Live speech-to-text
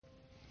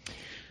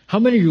How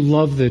many of you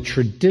love the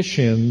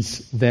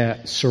traditions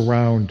that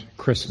surround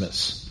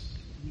Christmas?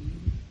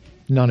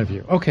 None of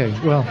you. Okay,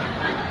 well,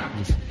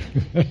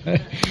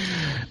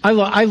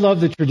 I love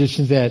the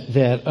traditions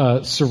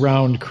that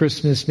surround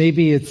Christmas.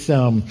 Maybe it's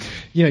when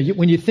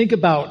you think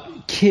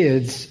about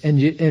kids and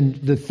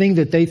the thing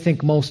that they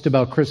think most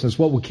about Christmas,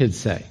 what will kids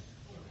say?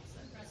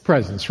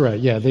 Presents, right?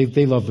 Yeah,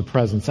 they love the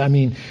presents. I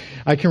mean,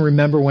 I can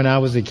remember when I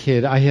was a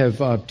kid. I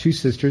have two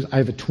sisters. I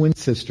have a twin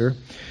sister.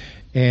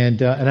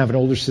 And I have an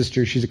older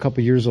sister. She's a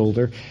couple years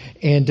older.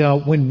 And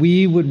when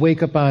we would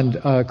wake up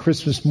on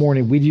Christmas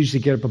morning, we'd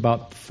usually get up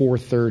about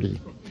 4:30,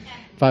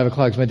 5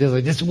 o'clock. So my dad's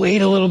like, just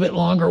wait a little bit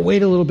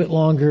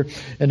longer.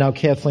 And now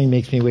Kathleen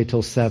makes me wait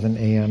till 7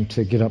 a.m.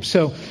 to get up.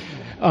 So,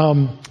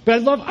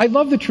 but I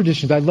love the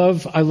traditions. I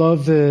love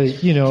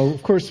the,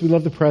 of course we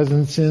love the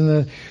presents and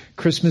the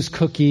Christmas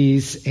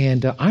cookies.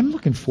 And I'm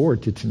looking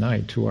forward to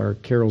tonight to our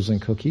carols and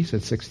cookies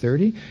at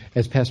 6:30.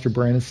 As Pastor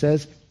Brandon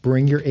says,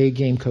 bring your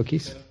A-game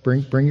cookies.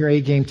 Bring your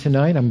A-game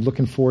tonight. I'm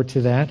looking forward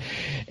to that.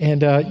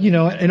 And,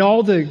 and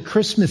all the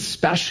Christmas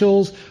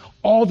specials,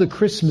 all the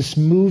Christmas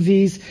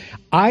movies.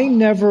 I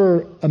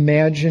never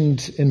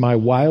imagined in my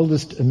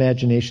wildest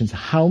imaginations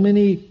how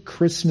many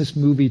Christmas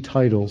movie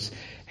titles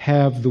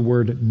have the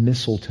word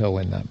mistletoe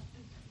in them.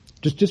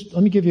 Just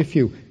let me give you a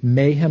few.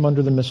 Mayhem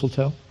Under the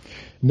Mistletoe,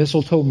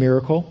 Mistletoe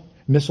Miracle,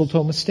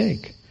 Mistletoe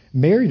Mistake,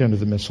 Married Under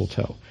the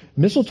Mistletoe,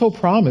 Mistletoe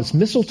Promise,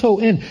 Mistletoe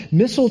Inn,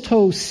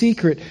 Mistletoe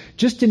Secret,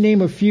 just to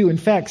name a few. In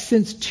fact,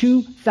 since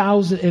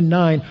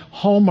 2009,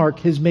 Hallmark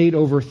has made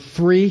over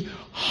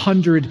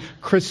 300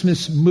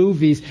 Christmas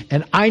movies,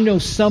 and I know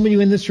some of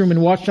you in this room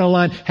and watching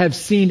online have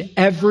seen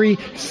every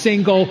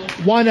single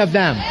one of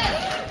them.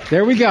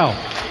 There we go.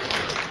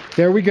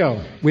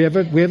 We have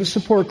a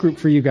support group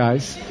for you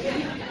guys.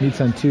 Meets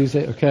on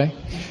Tuesday, okay?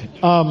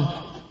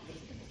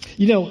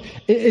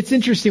 It's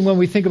interesting when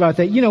we think about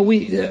that.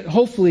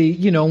 Hopefully,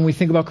 when we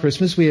think about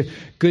Christmas, we have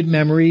good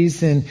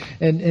memories and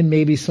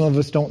maybe some of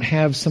us don't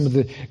have some of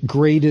the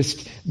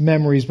greatest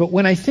memories. But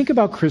when I think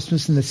about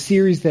Christmas and the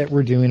series that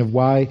we're doing of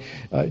why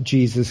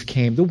Jesus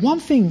came, the one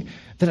thing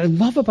that I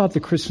love about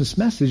the Christmas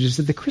message is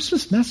that the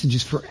Christmas message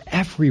is for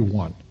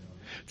everyone.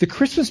 The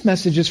Christmas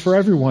message is for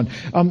everyone.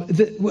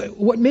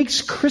 What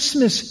makes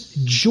Christmas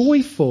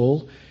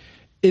joyful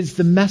is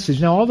the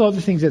message. Now, all the other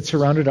things that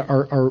surround it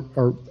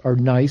are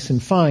nice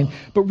and fine,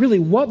 but really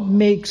what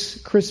makes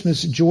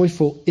Christmas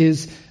joyful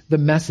is the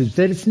message.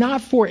 That it's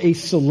not for a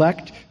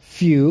select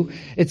few.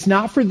 It's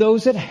not for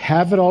those that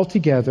have it all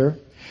together.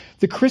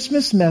 The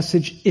Christmas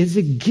message is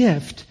a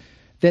gift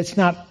that's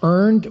not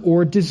earned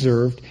or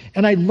deserved.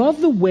 And I love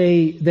the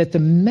way that the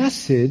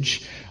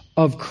message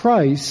of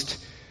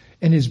Christ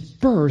and His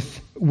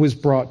birth was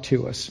brought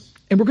to us.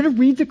 And we're going to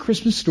read the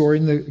Christmas story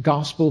in the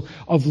Gospel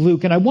of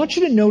Luke. And I want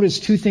you to notice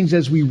two things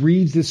as we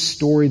read this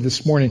story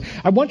this morning.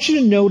 I want you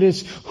to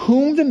notice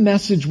whom the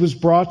message was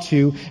brought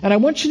to. And I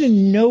want you to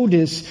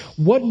notice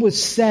what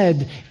was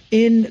said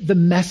in the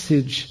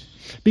message.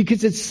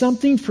 Because it's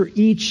something for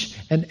each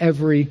and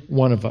every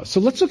one of us.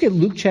 So let's look at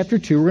Luke chapter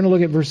 2. We're going to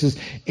look at verses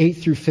 8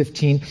 through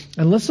 15.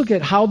 And let's look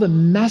at how the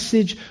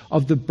message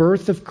of the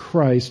birth of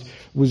Christ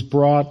was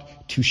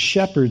brought to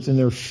shepherds in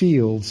their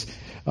fields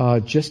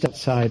just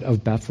outside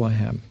of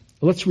Bethlehem.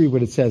 Let's read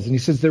what it says. And he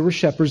says, there were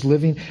shepherds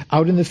living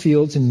out in the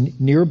fields and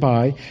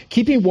nearby,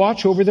 keeping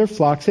watch over their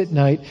flocks at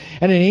night.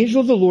 And an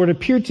angel of the Lord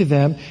appeared to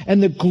them,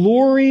 and the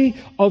glory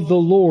of the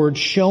Lord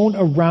shone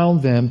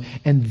around them,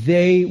 and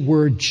they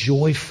were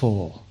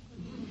joyful.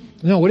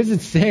 No, what does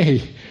it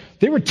say?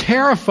 They were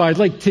terrified,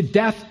 like to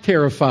death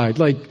terrified,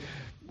 like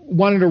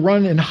wanted to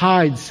run and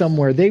hide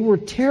somewhere. They were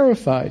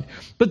terrified.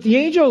 But the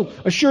angel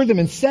assured them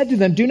and said to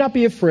them, do not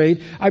be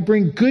afraid. I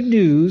bring good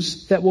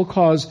news that will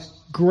cause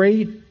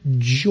great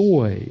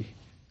joy.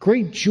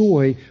 Great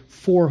joy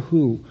for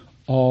who?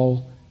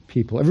 All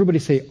people. Everybody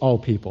say all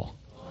people.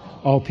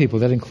 All people.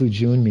 That includes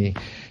you and me.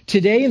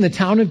 Today in the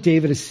town of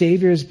David, a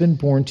Savior has been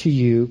born to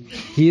you.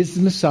 He is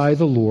the Messiah,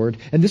 the Lord.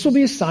 And this will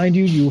be a sign to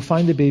you. You will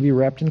find the baby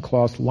wrapped in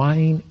cloth,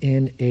 lying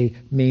in a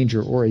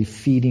manger or a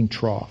feeding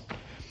trough.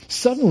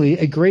 Suddenly,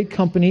 a great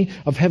company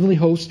of heavenly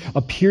hosts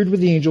appeared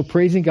with the angel,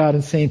 praising God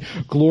and saying,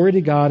 glory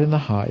to God in the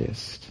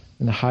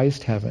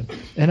highest heaven,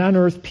 and on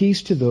earth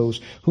peace to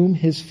those whom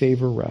His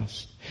favor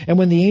rests. And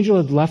when the angel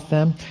had left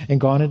them and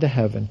gone into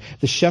heaven,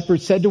 the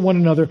shepherds said to one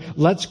another,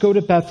 let's go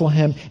to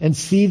Bethlehem and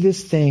see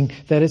this thing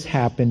that has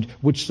happened,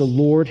 which the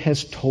Lord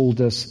has told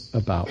us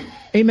about.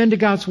 Amen to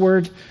God's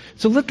word.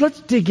 So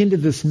let's dig into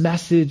this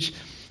message,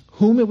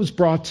 whom it was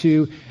brought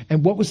to,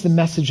 and what was the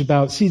message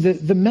about. See,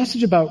 the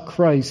message about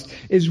Christ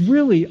is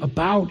really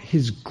about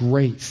His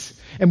grace.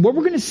 And what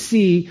we're going to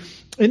see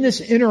in this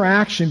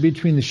interaction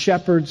between the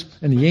shepherds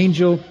and the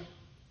angel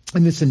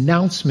and this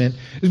announcement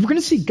is we're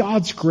going to see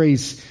God's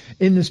grace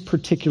in this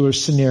particular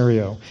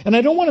scenario. And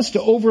I don't want us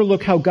to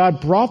overlook how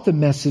God brought the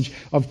message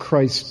of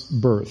Christ's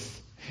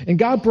birth. And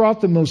God brought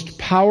the most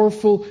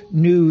powerful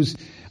news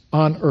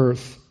on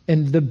earth,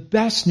 and the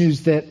best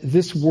news that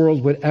this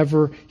world would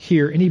ever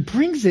hear. And He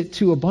brings it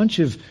to a bunch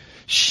of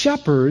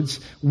Shepherds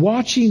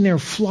watching their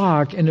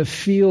flock in a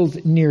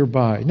field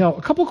nearby. Now,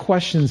 a couple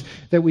questions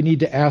that we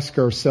need to ask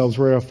ourselves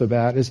right off the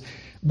bat is,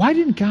 why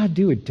didn't God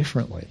do it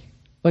differently?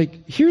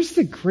 Like, here's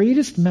the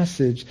greatest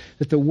message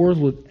that the world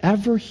would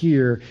ever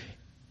hear,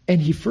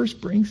 and he first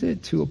brings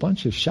it to a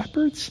bunch of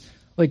shepherds?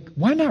 Like,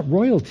 why not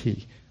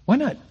royalty? Why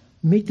not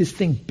make this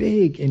thing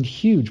big and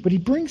huge? But he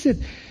brings it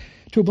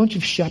to a bunch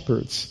of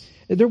shepherds.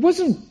 Why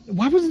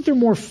wasn't there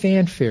more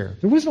fanfare?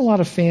 There wasn't a lot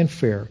of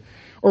fanfare.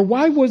 Or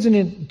why wasn't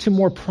it to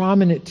more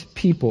prominent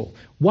people?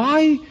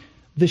 Why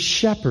the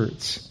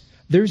shepherds?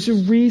 There's a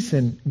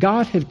reason.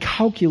 God had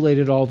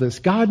calculated all this.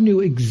 God knew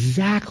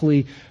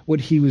exactly what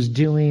he was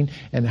doing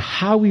and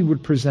how he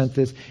would present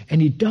this.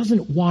 And he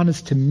doesn't want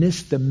us to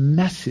miss the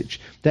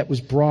message that was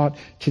brought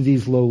to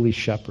these lowly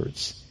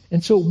shepherds.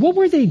 And so what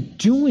were they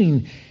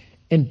doing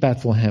in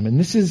Bethlehem? And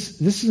this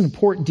is an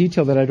important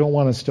detail that I don't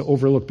want us to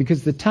overlook,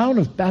 because the town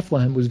of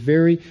Bethlehem was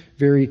very,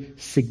 very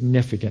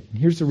significant. And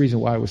here's the reason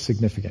why it was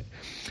significant.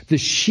 The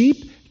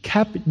sheep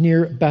kept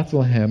near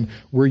Bethlehem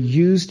were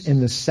used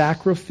in the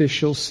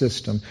sacrificial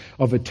system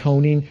of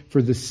atoning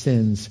for the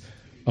sins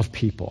of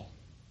people.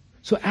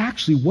 So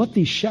actually what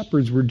these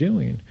shepherds were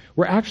doing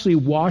were actually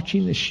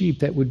watching the sheep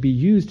that would be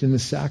used in the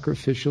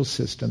sacrificial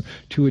system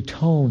to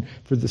atone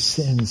for the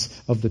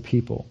sins of the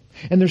people.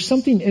 And there's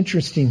something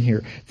interesting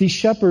here. These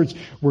shepherds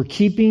were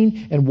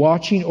keeping and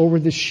watching over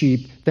the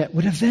sheep that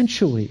would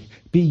eventually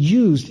be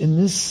used in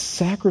this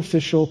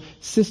sacrificial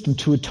system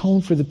to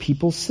atone for the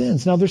people's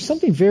sins. Now, there's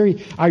something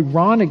very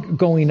ironic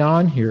going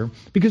on here,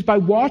 because by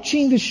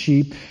watching the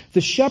sheep,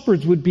 the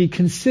shepherds would be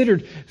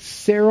considered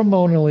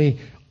ceremonially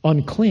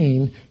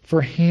unclean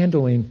for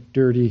handling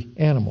dirty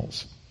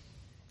animals.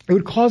 It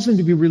would cause them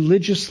to be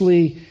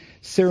religiously,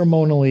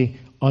 ceremonially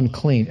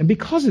unclean. And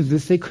because of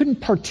this, they couldn't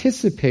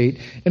participate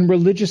in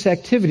religious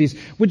activities,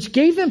 which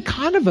gave them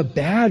kind of a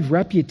bad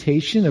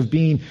reputation of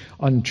being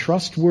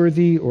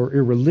untrustworthy or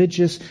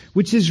irreligious,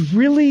 which is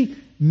really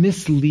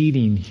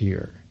misleading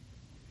here.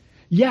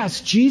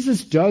 Yes,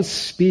 Jesus does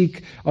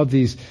speak of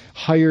these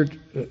hired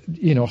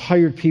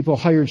people,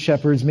 hired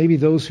shepherds, maybe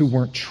those who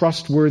weren't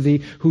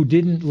trustworthy, who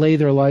didn't lay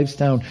their lives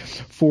down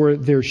for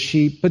their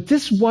sheep. But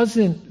this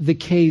wasn't the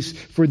case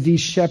for these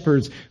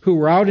shepherds who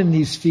were out in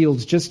these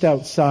fields just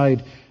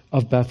outside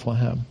of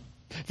Bethlehem.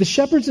 The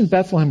shepherds in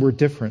Bethlehem were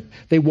different.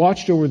 They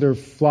watched over their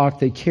flock.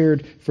 They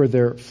cared for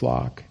their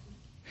flock.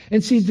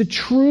 And see, the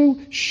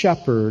true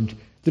shepherd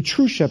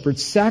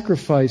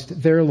sacrificed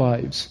their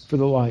lives for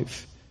the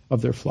life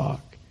of their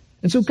flock.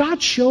 And so God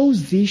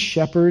chose these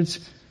lowly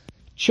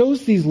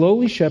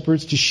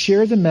shepherds to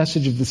share the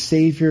message of the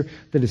Savior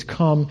that has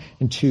come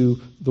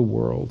into the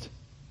world.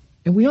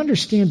 And we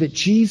understand that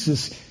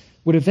Jesus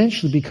would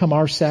eventually become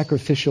our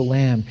sacrificial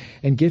lamb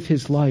and give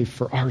his life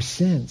for our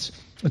sins.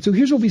 And so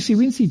here's what we see.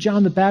 We can see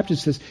John the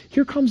Baptist says,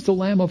 here comes the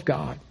Lamb of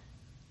God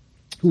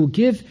who will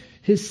give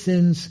his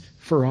sins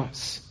for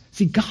us.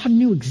 See, God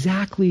knew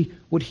exactly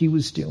what he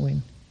was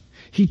doing.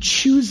 He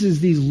chooses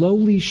these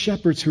lowly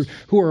shepherds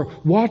who are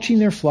watching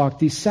their flock,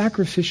 these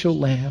sacrificial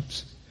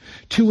lambs,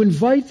 to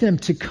invite them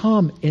to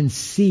come and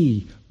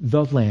see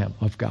the Lamb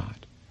of God,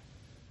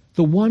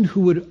 the one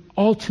who would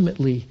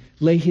ultimately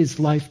lay his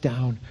life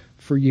down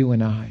for you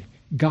and I.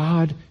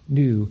 God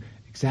knew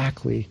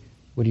exactly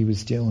what he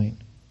was doing.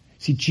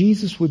 See,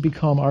 Jesus would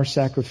become our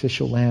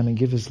sacrificial lamb and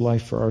give his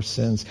life for our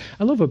sins.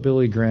 I love what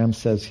Billy Graham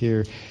says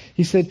here.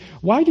 He said,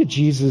 why did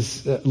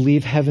Jesus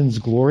leave heaven's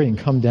glory and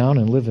come down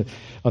and live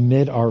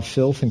amid our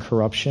filth and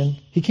corruption?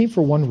 He came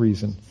for one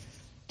reason,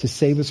 to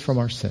save us from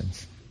our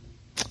sins.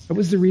 That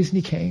was the reason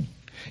he came.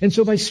 And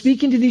so by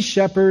speaking to these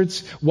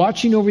shepherds,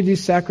 watching over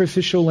these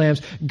sacrificial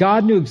lambs,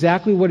 God knew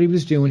exactly what he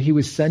was doing. He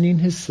was sending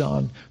his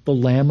son, the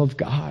Lamb of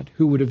God,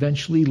 who would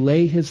eventually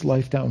lay his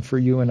life down for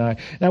you and I.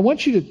 And I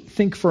want you to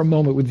think for a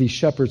moment with these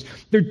shepherds.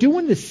 They're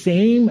doing the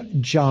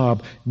same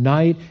job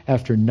night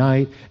after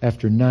night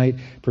after night,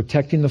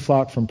 protecting the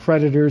flock from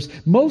predators.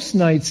 Most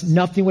nights,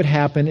 nothing would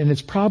happen, and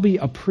it's probably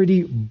a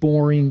pretty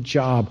boring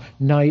job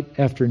night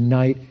after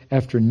night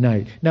after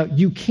night. Now,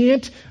 you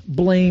can't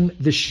blame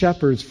the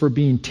shepherds for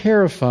being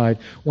terrified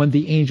when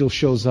the angel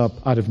shows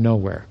up out of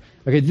nowhere.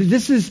 Okay,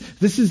 this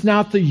is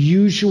not the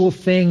usual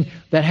thing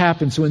that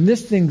happens. So when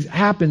this thing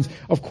happens,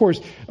 of course,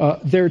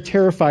 they're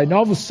terrified. And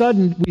all of a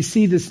sudden, we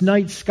see this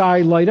night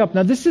sky light up.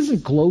 Now, this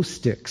isn't glow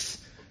sticks.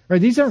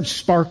 Right? These aren't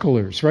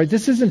sparklers, right?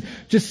 This isn't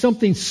just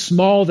something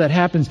small that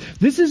happens.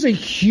 This is a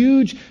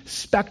huge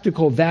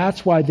spectacle.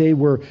 That's why they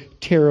were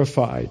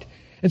terrified.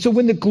 And so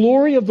when the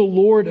glory of the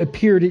Lord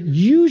appeared, it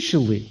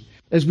usually,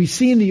 as we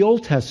see in the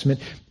Old Testament,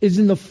 is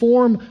in the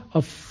form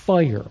of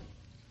fire.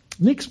 Let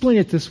me explain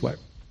it this way.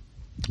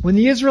 When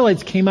the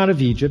Israelites came out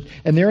of Egypt,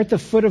 and they're at the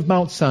foot of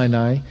Mount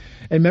Sinai, and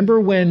remember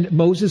when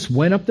Moses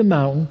went up the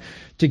mountain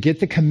to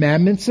get the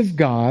commandments of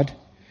God,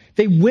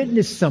 they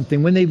witnessed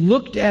something. When they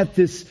looked at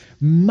this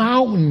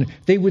mountain,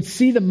 they would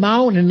see the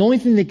mountain, and the only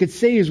thing they could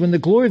say is when the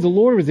glory of the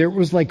Lord was there, it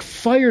was like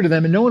fire to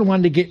them, and no one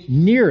wanted to get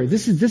near.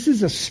 This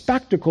is a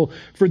spectacle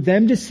for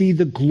them to see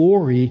the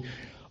glory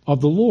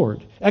of the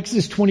Lord.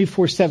 Exodus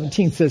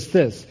 24:17 says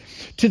this,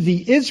 to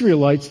the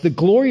Israelites, the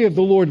glory of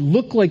the Lord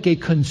looked like a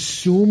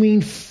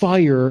consuming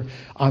fire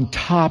on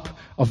top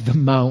of the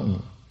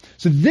mountain.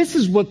 So this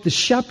is what the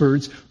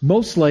shepherds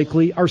most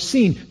likely are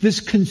seeing,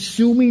 this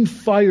consuming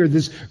fire,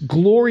 this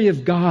glory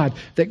of God,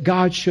 that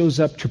God shows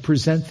up to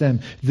present them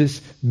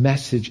this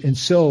message. And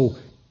so,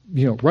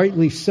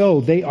 rightly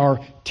so, they are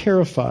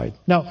terrified.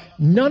 Now,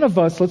 none of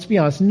us, let's be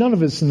honest, none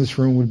of us in this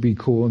room would be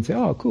cool and say,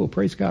 oh, cool,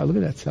 praise God, look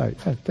at that sight.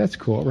 That's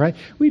cool, right?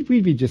 We'd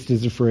be just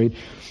as afraid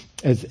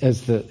as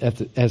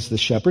the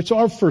shepherd. So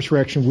our first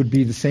reaction would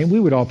be the same.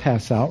 We would all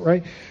pass out,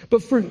 right?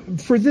 But for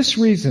this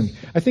reason,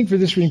 I think for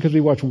this reason, because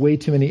we watch way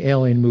too many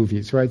alien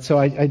movies, right? So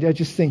I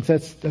just think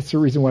that's the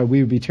reason why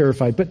we would be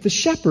terrified. But the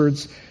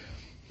shepherds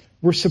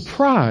were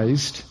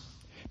surprised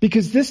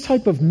because this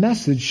type of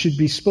message should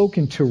be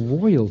spoken to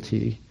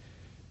royalty,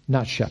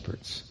 not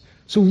shepherds.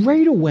 So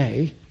right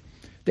away,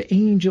 the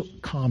angel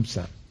calms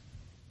them.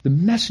 The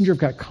messenger of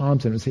God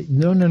calms them and says,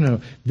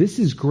 no, this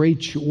is great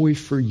joy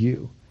for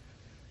you.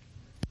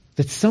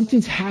 That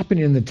something's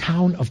happening in the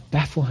town of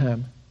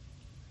Bethlehem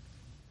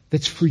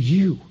that's for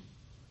you.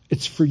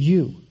 It's for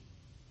you.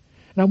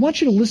 And I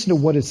want you to listen to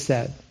what is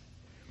said.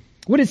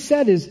 What is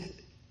said is,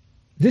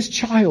 this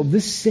child,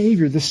 this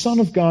Savior, the Son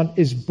of God,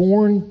 is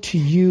born to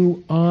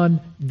you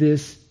on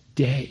this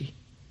day.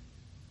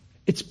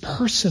 It's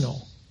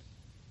personal.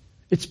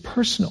 It's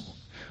personal.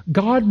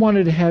 God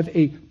wanted to have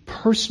a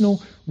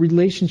personal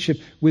relationship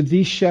with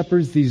these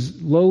shepherds,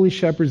 these lowly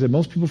shepherds that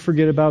most people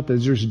forget about, that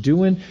are just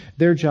doing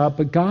their job.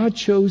 But God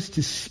chose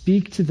to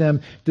speak to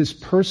them this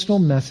personal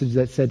message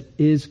that said,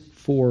 is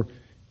for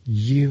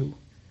you.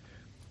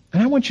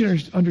 And I want you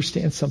to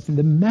understand something.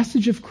 The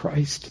message of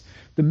Christ,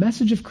 the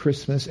message of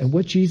Christmas, and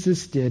what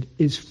Jesus did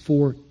is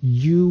for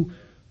you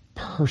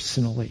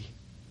personally.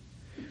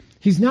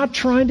 He's not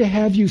trying to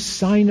have you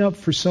sign up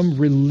for some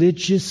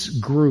religious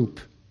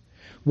group.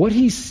 What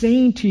he's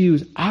saying to you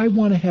is, I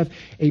want to have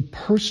a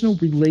personal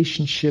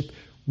relationship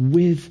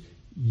with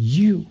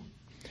you.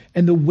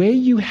 And the way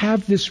you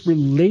have this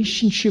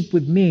relationship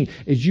with me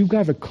is you've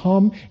got to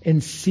come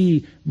and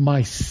see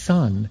my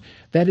Son.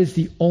 That is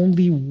the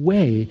only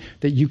way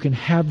that you can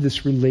have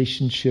this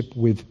relationship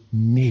with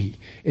me.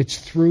 It's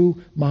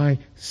through my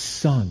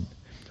Son.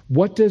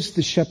 What does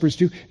the shepherds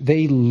do?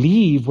 They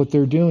leave what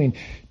they're doing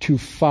to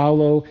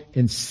follow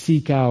and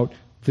seek out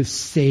the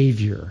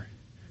Savior,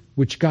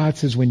 which God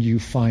says, when you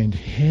find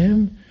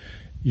Him,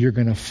 you're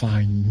going to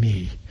find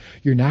me.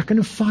 You're not going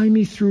to find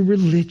me through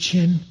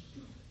religion.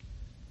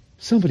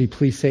 Somebody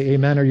please say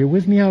amen. Are you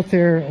with me out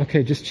there?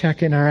 Okay, just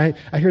checking, all right?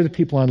 I hear the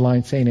people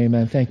online saying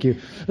amen. Thank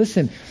you.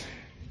 Listen,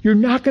 you're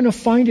not going to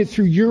find it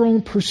through your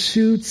own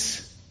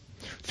pursuits,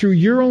 through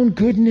your own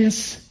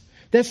goodness.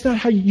 That's not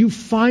how you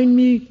find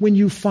me. When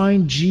you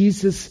find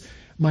Jesus,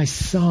 my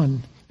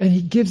Son. And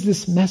He gives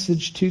this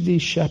message to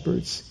these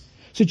shepherds.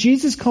 So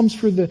Jesus comes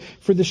for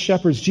the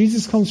shepherds.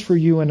 Jesus comes for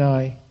you and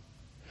I.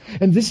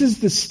 And this is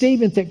the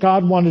statement that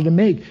God wanted to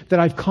make, that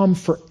I've come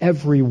for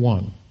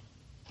everyone.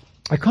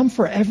 I come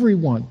for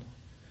everyone.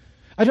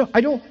 I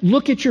don't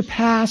look at your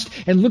past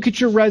and look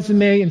at your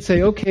resume and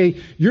say,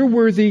 okay, you're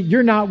worthy,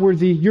 you're not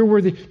worthy, you're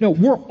worthy. No,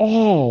 we're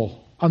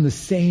all on the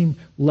same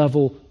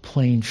level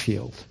playing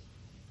field.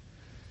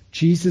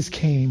 Jesus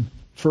came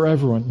for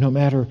everyone, no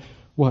matter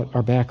what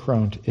our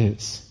background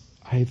is.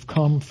 I've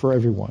come for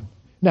everyone.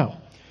 Now,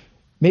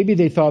 maybe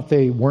they thought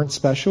they weren't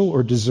special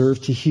or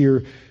deserved to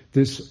hear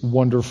this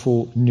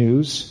wonderful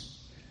news.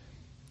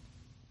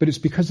 But it's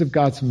because of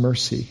God's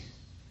mercy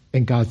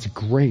and God's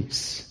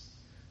grace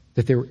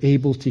that they were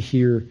able to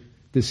hear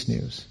this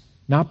news.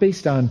 Not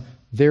based on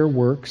their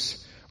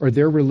works or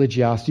their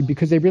religiosity,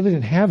 because they really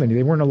didn't have any.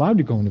 They weren't allowed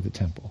to go into the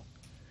temple.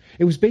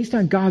 It was based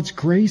on God's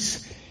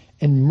grace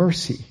and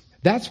mercy.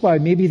 That's why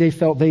maybe they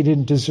felt they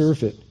didn't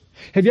deserve it.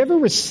 Have you ever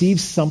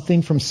received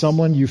something from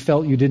someone you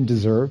felt you didn't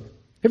deserve?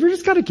 Have you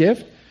just got a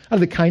gift out of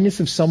the kindness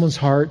of someone's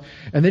heart,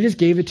 and they just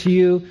gave it to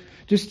you?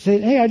 Just say,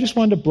 hey, I just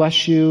wanted to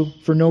bless you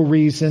for no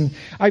reason.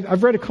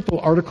 I've read a couple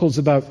of articles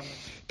about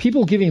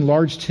people giving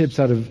large tips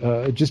out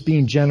of just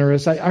being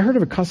generous. I heard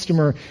of a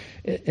customer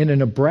in a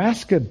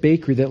Nebraska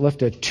bakery that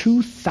left a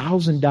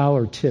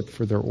 $2,000 tip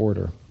for their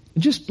order.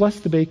 And just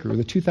blessed the bakery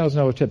with a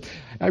 $2,000 tip.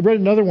 I read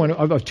another one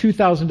of a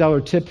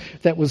 $2,000 tip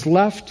that was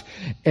left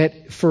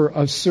for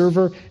a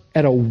server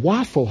at a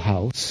Waffle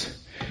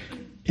House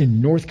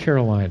in North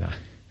Carolina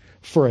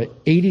for an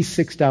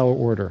 $86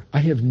 order. I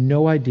have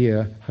no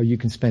idea how you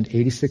can spend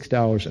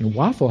 $86 in a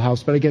Waffle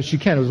House, but I guess you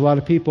can. There's a lot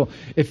of people.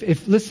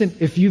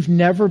 If you've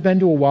never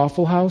been to a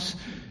Waffle House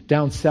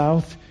down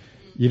south,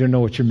 you don't know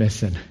what you're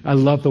missing. I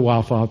love the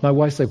Waffle House. My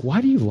wife's like,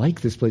 why do you like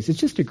this place? It's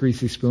just a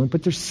greasy spoon,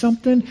 but there's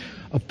something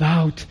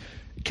about...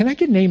 Can I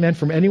get an amen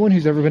from anyone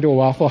who's ever been to a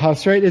Waffle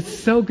House, right? It's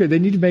so good. They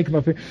need to make them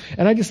up here.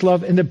 And I just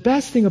love... And the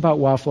best thing about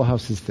Waffle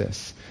House is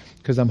this,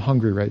 because I'm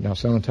hungry right now,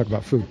 so I want to talk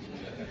about food.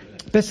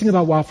 Best thing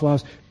about Waffle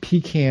House,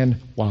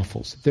 pecan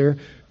waffles. They're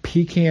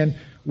pecan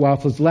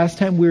waffles. Last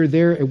time we were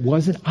there, it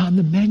wasn't on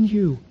the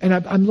menu. And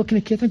I'm looking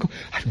at kids and I go,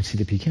 I don't see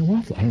the pecan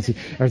waffle. I don't see,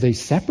 are they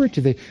separate?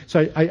 Do they?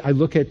 So I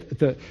look at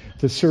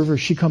the server.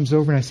 She comes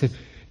over and I said,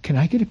 can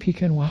I get a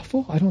pecan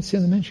waffle? I don't see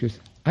on the menu. She goes,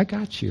 I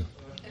got you.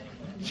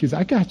 She goes,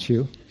 I got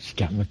you. She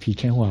got me a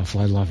pecan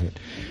waffle. I love it.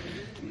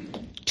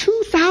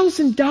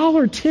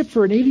 $2,000 tip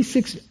for an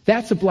 86.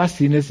 That's a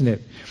blessing, isn't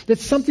it?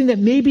 That's something that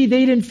maybe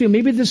they didn't feel.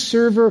 Maybe the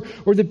server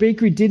or the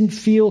bakery didn't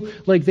feel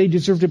like they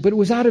deserved it, but it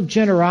was out of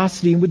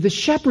generosity. And with the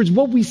shepherds,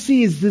 what we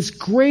see is this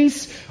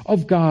grace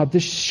of God. The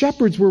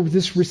shepherds were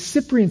this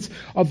recipients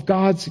of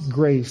God's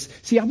grace.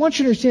 See, I want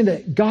you to understand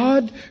that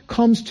God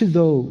comes to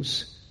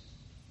those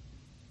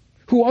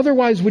who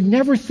otherwise would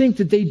never think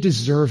that they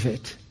deserve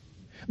it.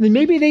 I mean,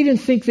 maybe they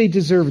didn't think they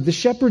deserved it. The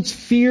shepherd's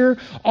fear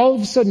all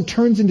of a sudden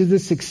turns into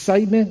this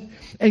excitement.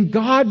 And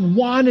God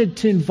wanted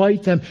to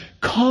invite them,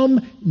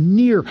 come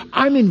near.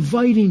 I'm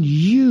inviting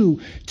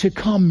you to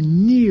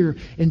come near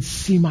and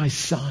see my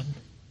son.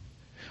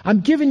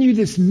 I'm giving you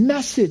this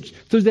message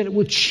so that it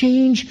will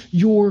change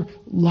your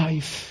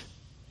life.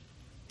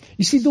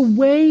 You see, the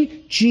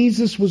way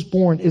Jesus was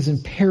born is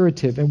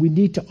imperative, and we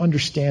need to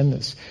understand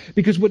this.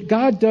 Because what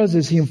God does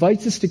is He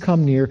invites us to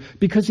come near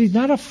because He's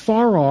not a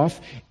far-off,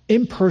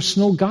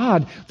 impersonal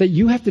God that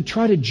you have to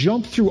try to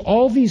jump through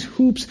all these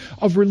hoops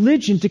of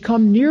religion to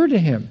come near to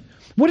Him.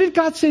 What did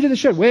God say to the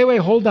shepherd? Wait,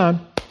 hold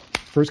on.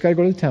 First got to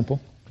go to the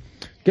temple,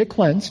 get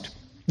cleansed,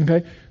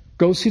 okay?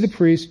 Go see the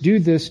priest, do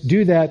this,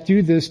 do that,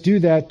 do this, do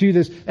that, do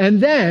this, and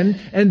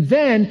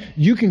then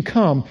you can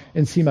come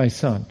and see my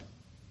son.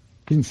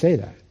 He didn't say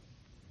that.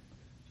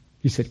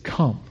 He said,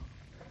 come,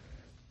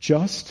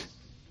 just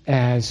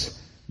as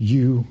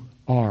you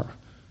are.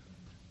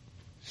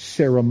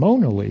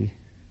 Ceremonially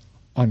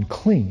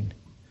unclean,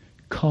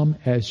 come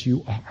as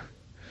you are.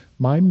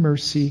 My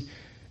mercy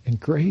and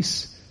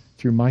grace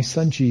through my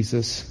son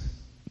Jesus,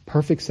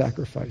 perfect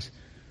sacrifice,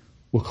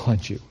 will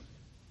cleanse you.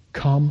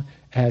 Come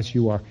as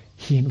you are.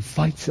 He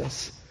invites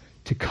us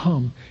to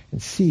come and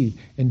see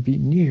and be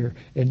near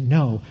and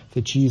know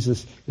that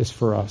Jesus is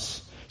for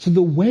us. So the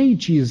way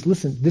Jesus,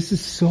 listen, this is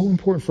so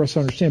important for us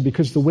to understand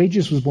because the way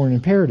Jesus was born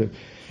imperative.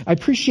 I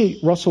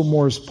appreciate Russell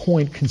Moore's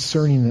point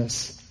concerning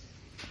this.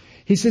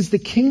 He says the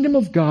kingdom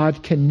of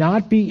God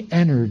cannot be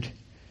entered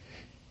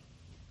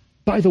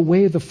by the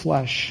way of the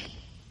flesh.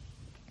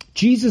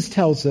 Jesus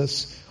tells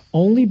us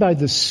only by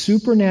the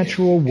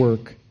supernatural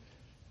work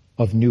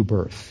of new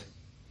birth.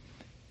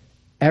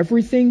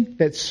 Everything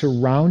that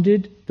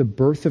surrounded the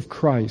birth of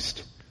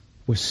Christ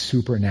was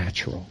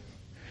supernatural.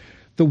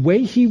 The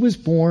way He was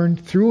born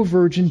through a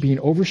virgin, being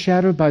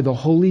overshadowed by the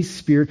Holy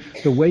Spirit,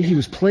 the way He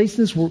was placed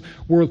in this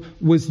world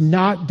was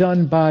not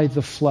done by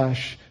the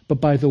flesh,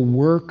 but by the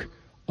work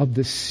of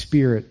the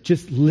Spirit.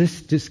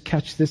 Just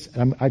catch this.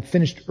 I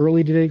finished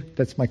early today.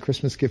 That's my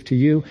Christmas gift to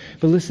you.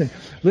 But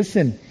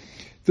listen.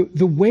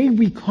 The way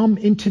we come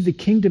into the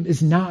kingdom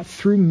is not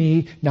through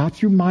me, not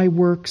through my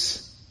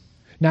works,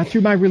 not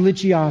through my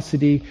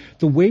religiosity.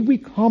 The way we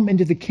come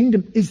into the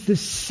kingdom is the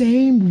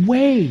same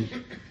way.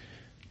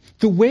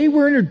 The way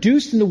we're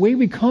introduced and the way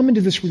we come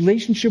into this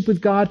relationship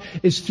with God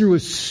is through a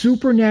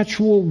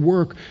supernatural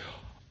work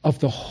of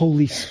the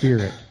Holy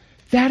Spirit.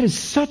 That is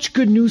such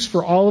good news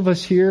for all of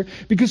us here,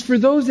 because for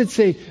those that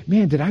say,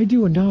 man, did I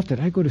do enough? Did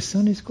I go to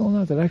Sunday school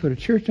enough? Did I go to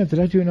church enough? Did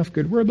I do enough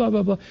good work? Blah,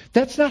 blah, blah.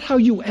 That's not how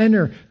you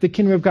enter the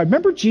kingdom of God.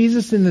 Remember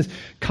Jesus in this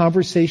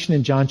conversation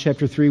in John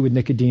chapter 3 with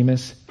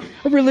Nicodemus?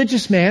 A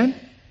religious man.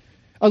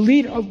 A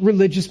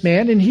religious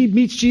man, and he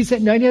meets Jesus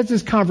at night. He has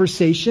this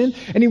conversation,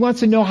 and he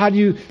wants to know how do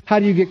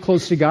you get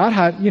close to God?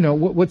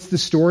 What's the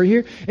story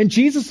here? And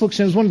Jesus looks at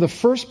him. It was one of the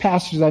first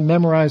passages I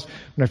memorized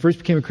when I first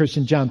became a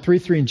Christian, John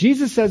 3:3. And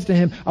Jesus says to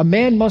him, "A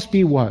man must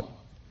be what?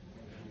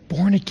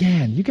 Born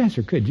again." You guys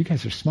are good. You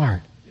guys are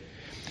smart.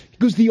 He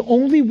goes, the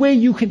only way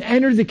you can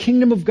enter the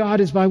kingdom of God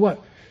is by what?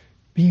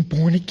 Being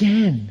born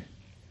again.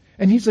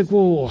 And he's like,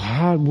 well,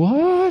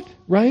 what?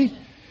 Right?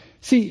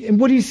 See, and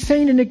what he's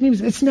saying to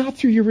Nicodemus, it's not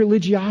through your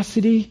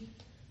religiosity.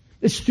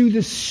 It's through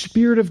the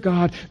Spirit of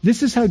God.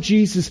 This is how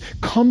Jesus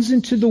comes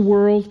into the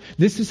world.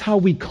 This is how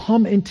we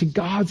come into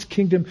God's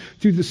kingdom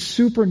through the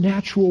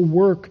supernatural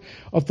work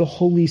of the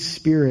Holy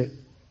Spirit.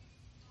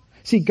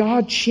 See,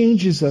 God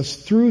changes us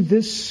through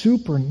this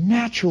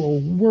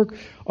supernatural work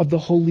of the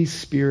Holy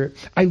Spirit.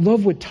 I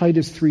love what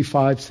Titus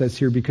 3:5 says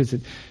here because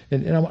and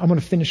I'm going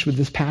to finish with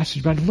this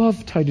passage, but I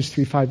love Titus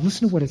 3:5.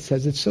 Listen to what it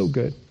says. It's so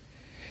good.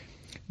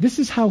 This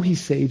is how He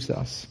saves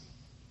us.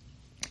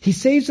 He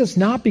saves us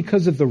not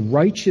because of the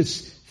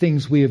righteous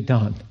things we have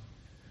done.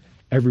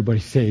 Everybody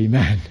say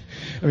amen.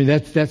 I mean,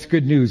 that's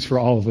good news for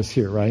all of us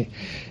here, right?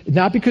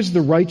 Not because of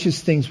the righteous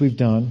things we've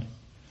done,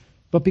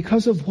 but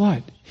because of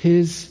what?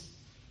 His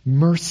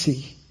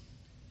mercy.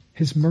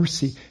 His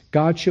mercy.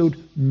 God showed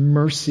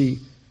mercy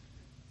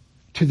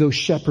to those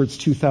shepherds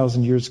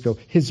 2,000 years ago.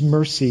 His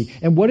mercy.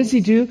 And what does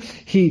He do?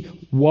 He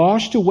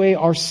washed away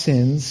our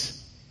sins,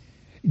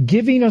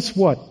 giving us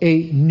what?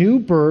 A new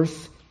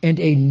birth and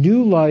a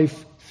new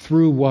life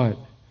through what?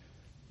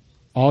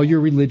 all your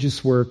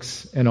religious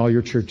works and all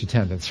your church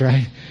attendance,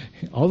 right?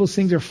 All those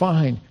things are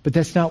fine, but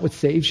that's not what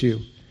saves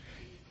you.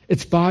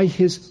 It's by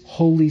His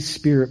Holy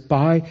Spirit,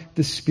 by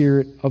the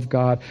Spirit of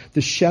God.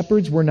 The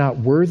shepherds were not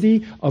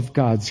worthy of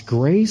God's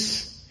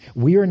grace.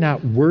 We are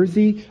not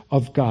worthy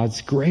of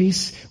God's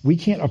grace. We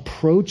can't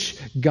approach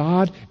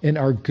God in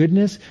our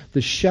goodness.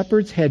 The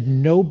shepherds had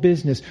no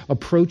business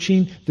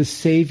approaching the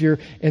Savior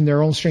in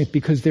their own strength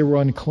because they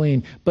were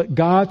unclean. But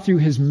God, through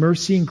His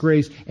mercy and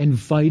grace,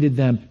 invited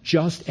them,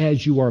 just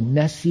as you are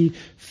messy,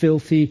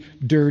 filthy,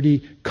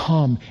 dirty,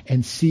 come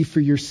and see for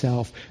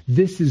yourself.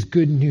 This is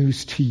good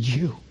news to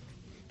you.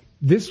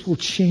 This will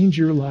change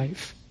your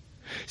life.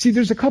 See,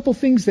 there's a couple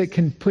things that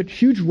can put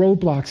huge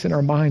roadblocks in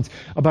our minds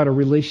about a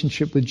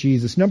relationship with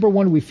Jesus. Number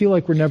one, we feel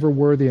like we're never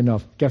worthy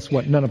enough. Guess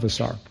what? None of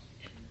us are.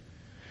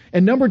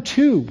 And number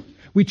two,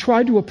 we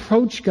try to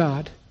approach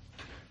God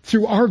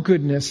through our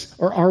goodness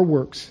or our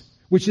works,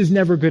 which is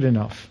never good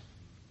enough.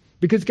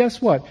 Because guess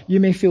what?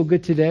 You may feel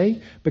good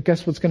today, but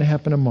guess what's going to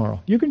happen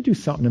tomorrow? You're going to do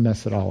something to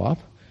mess it all up,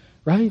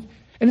 right?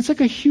 And it's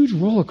like a huge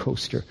roller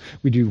coaster.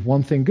 We do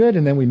one thing good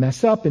and then we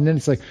mess up and then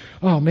it's like,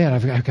 oh man,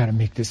 I've got to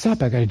make this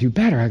up. I've got to do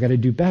better. I've got to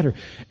do better.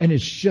 And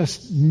it's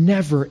just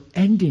never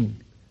ending.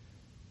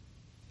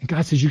 And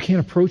God says, you can't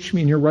approach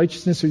me in your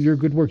righteousness or your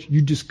good works.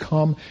 You just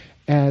come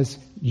as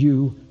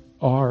you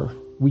are.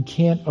 We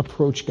can't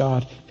approach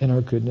God in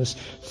our goodness.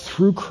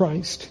 Through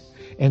Christ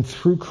and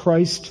through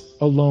Christ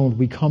alone,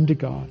 we come to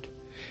God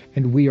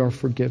and we are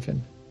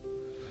forgiven.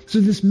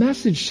 So this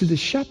message to the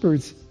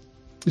shepherds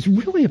is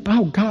really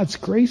about God's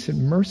grace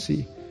and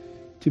mercy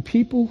to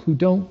people who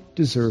don't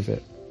deserve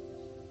it.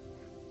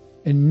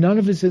 And none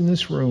of us in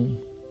this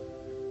room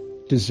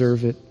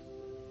deserve it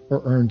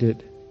or earned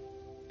it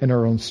in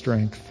our own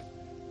strength,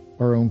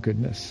 our own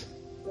goodness.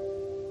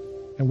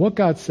 And what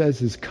God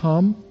says is,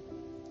 come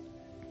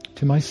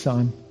to my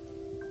Son,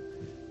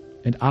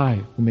 and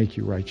I will make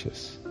you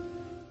righteous.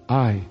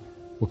 I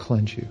will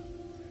cleanse you.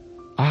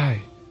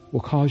 I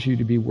will cause you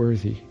to be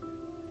worthy.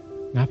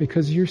 Not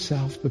because of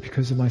yourself, but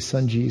because of my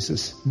Son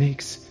Jesus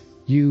makes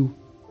you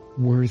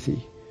worthy.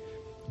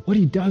 What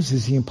He does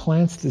is He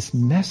implants this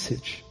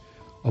message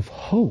of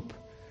hope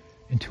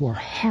into our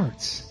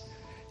hearts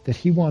that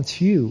He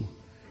wants you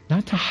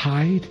not to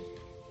hide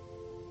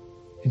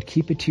and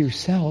keep it to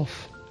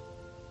yourself,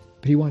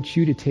 but He wants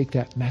you to take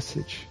that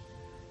message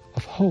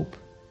of hope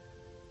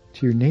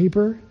to your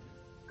neighbor,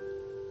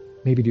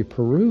 maybe to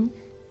Peru,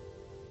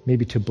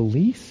 maybe to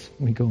Belize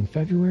when we go in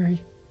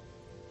February.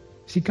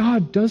 See,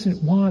 God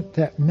doesn't want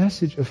that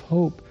message of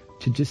hope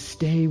to just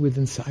stay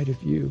within inside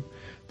of you.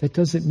 That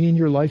doesn't mean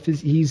your life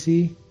is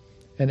easy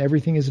and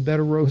everything is a bed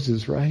of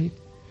roses, right?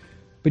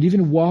 But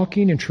even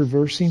walking and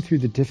traversing through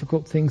the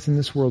difficult things in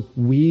this world,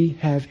 we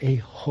have a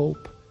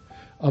hope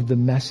of the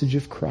message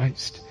of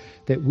Christ,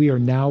 that we are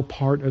now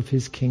part of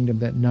His kingdom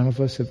that none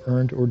of us have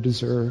earned or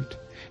deserved.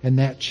 And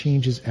that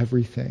changes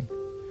everything.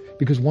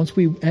 Because once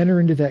we enter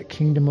into that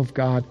kingdom of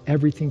God,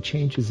 everything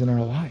changes in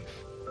our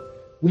life.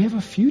 We have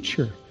a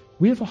future.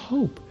 We have a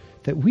hope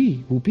that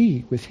we will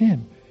be with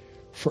Him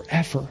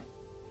forever.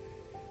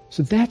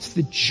 So that's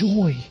the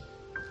joy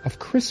of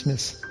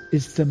Christmas,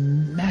 is the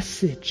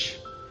message.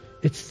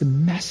 It's the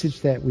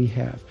message that we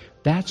have.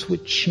 That's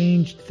what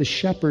changed the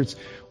shepherds,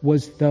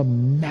 was the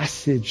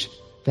message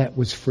that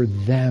was for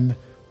them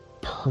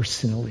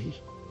personally.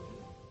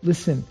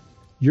 Listen,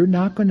 you're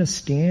not going to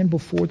stand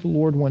before the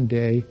Lord one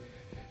day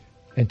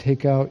and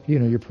take out,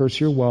 your purse,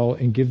 your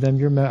wallet, and give them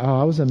your,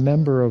 I was a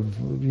member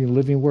of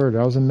Living Word.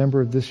 I was a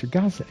member of this.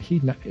 God said,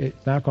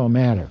 it's not going to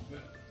matter.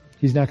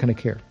 He's not going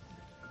to care.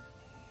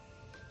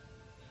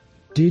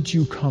 Did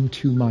you come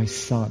to my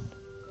Son?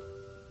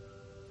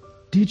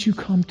 Did you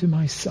come to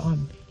my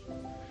Son?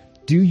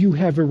 Do you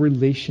have a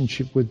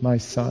relationship with my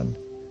Son?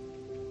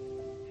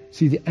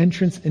 See, the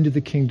entrance into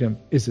the kingdom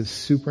is a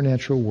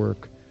supernatural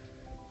work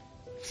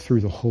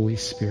through the Holy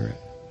Spirit.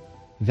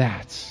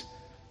 That's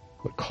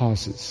what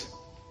causes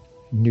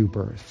new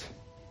birth.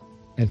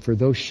 And for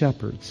those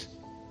shepherds,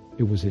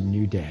 it was a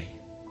new day.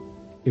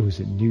 It was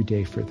a new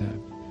day for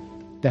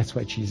them. That's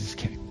why Jesus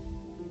came.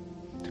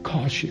 To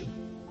cause you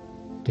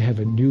to have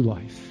a new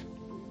life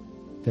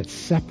that's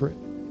separate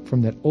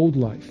from that old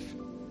life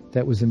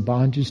that was in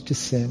bondage to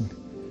sin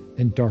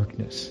and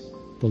darkness.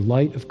 The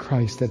light of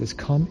Christ that has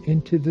come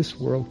into this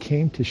world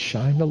came to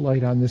shine the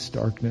light on this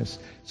darkness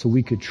so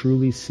we could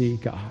truly see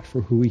God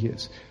for who He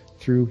is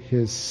through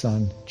His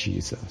Son,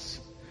 Jesus.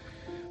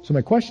 So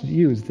my question to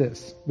you is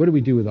this: what do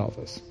we do with all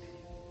this?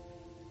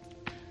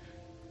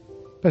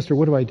 Pastor,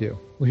 what do I do?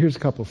 Well, here's a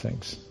couple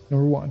things.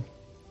 Number one,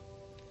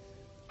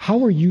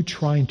 how are you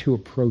trying to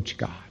approach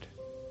God?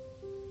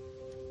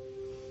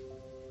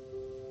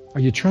 Are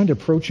you trying to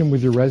approach Him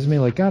with your resume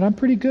like, God, I'm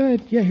pretty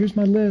good. Yeah, here's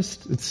my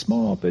list. It's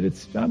small, but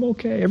I'm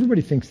okay.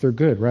 Everybody thinks they're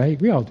good, right?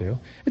 We all do.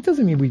 It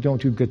doesn't mean we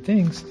don't do good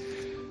things.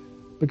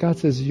 But God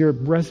says, your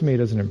resume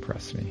doesn't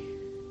impress me.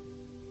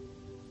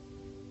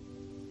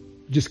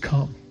 Just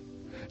come.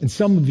 And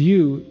some of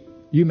you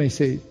may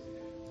say,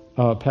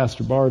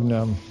 Pastor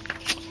Barden,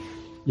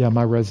 yeah,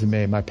 my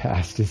resume, my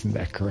past isn't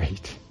that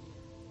great.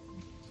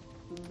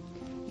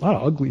 a lot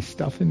of ugly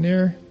stuff in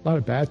there, a lot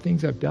of bad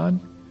things I've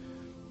done.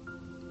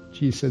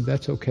 Jesus said,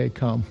 that's okay,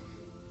 come.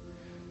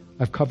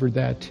 I've covered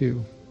that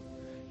too.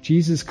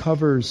 Jesus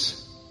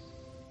covers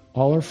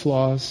all our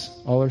flaws,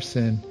 all our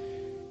sin,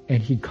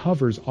 and he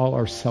covers all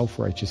our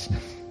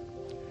self-righteousness.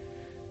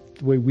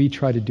 The way we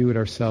try to do it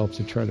ourselves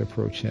to try to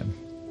approach him.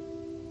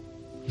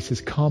 He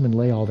says, come and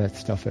lay all that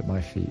stuff at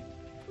my feet.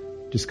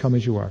 Just come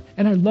as you are.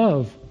 And I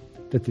love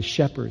that the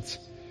shepherds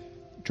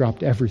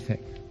dropped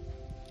everything.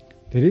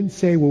 They didn't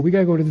say, well, we got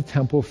to go to the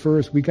temple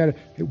first. We got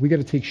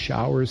to take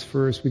showers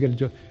first. We got to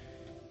do.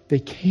 They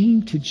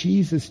came to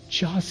Jesus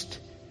just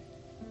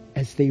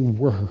as they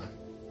were.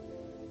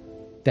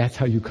 That's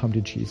how you come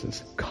to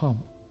Jesus.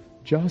 Come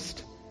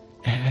just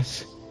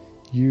as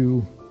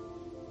you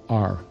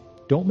are.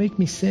 Don't make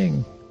me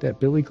sing that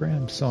Billy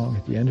Graham song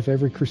at the end of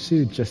every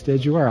crusade, just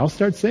as you are. I'll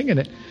start singing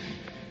it.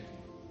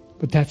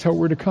 But that's how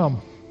we're to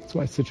come. That's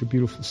why it's such a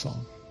beautiful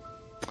song.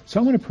 So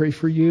I want to pray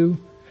for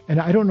you. And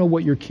I don't know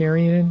what you're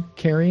carrying.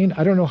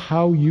 I don't know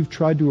how you've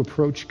tried to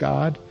approach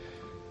God.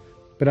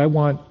 But I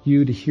want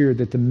you to hear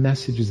that the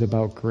message is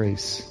about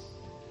grace.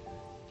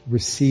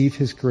 Receive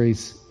his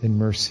grace and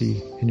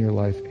mercy in your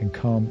life and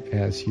come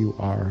as you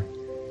are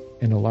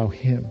and allow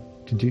him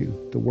to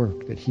do the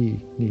work that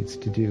he needs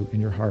to do in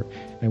your heart.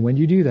 And when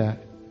you do that,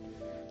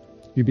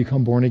 you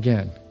become born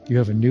again. You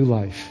have a new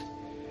life.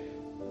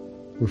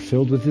 We're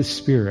filled with his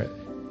Spirit,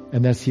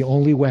 and that's the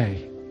only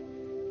way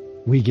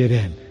we get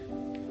in.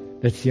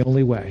 That's the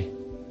only way.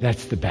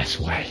 That's the best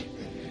way.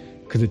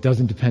 Because it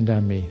doesn't depend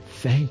on me.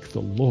 Thank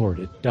the Lord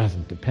it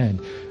doesn't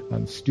depend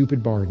on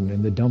stupid Barden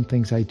and the dumb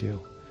things I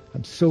do.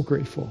 I'm so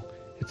grateful.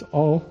 It's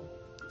all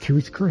through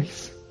his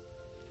grace.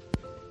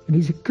 And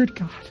he's a good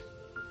God.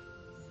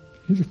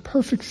 He's a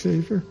perfect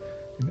Savior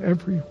in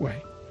every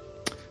way.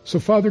 So,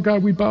 Father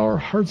God, we bow our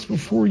hearts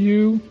before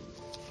you.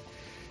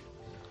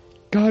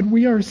 God,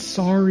 we are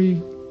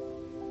sorry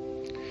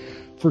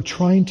for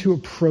trying to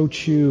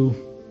approach you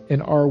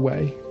in our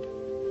way.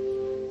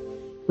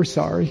 We're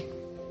sorry.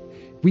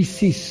 We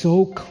see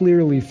so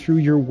clearly through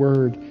your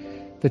word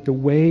that the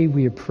way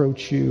we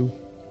approach you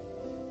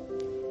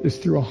is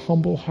through a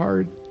humble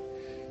heart,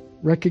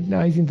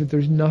 recognizing that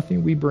there's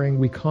nothing we bring.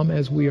 We come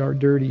as we are,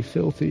 dirty,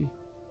 filthy.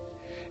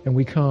 And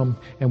we come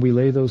and we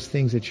lay those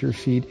things at your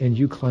feet, and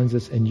you cleanse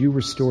us and you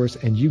restore us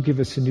and you give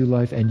us a new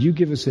life and you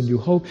give us a new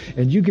hope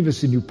and you give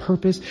us a new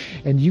purpose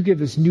and you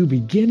give us new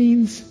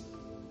beginnings.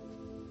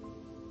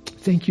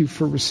 Thank you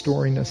for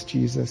restoring us,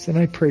 Jesus. And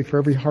I pray for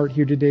every heart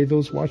here today,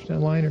 those watching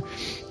online or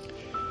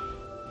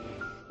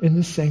in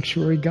this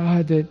sanctuary,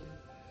 God,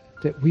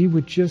 that we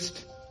would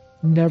just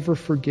never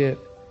forget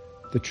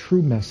the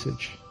true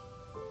message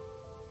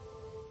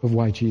of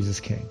why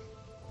Jesus came.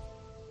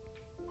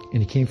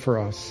 And he came for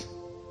us,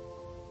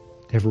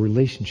 to have a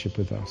relationship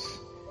with us,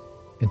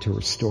 and to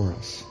restore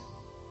us.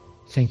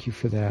 Thank you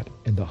for that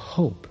and the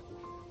hope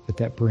that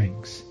that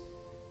brings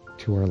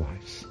to our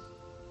lives.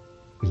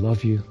 We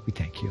love you. We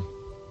thank you.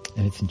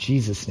 And it's in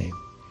Jesus' name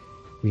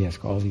we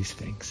ask all these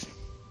things.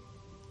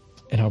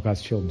 And all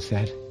God's children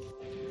said,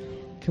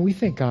 can we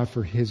thank God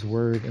for his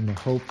word and the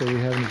hope that we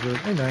have in his word?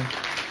 Amen.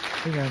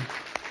 Amen.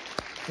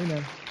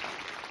 Amen.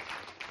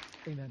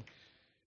 Amen.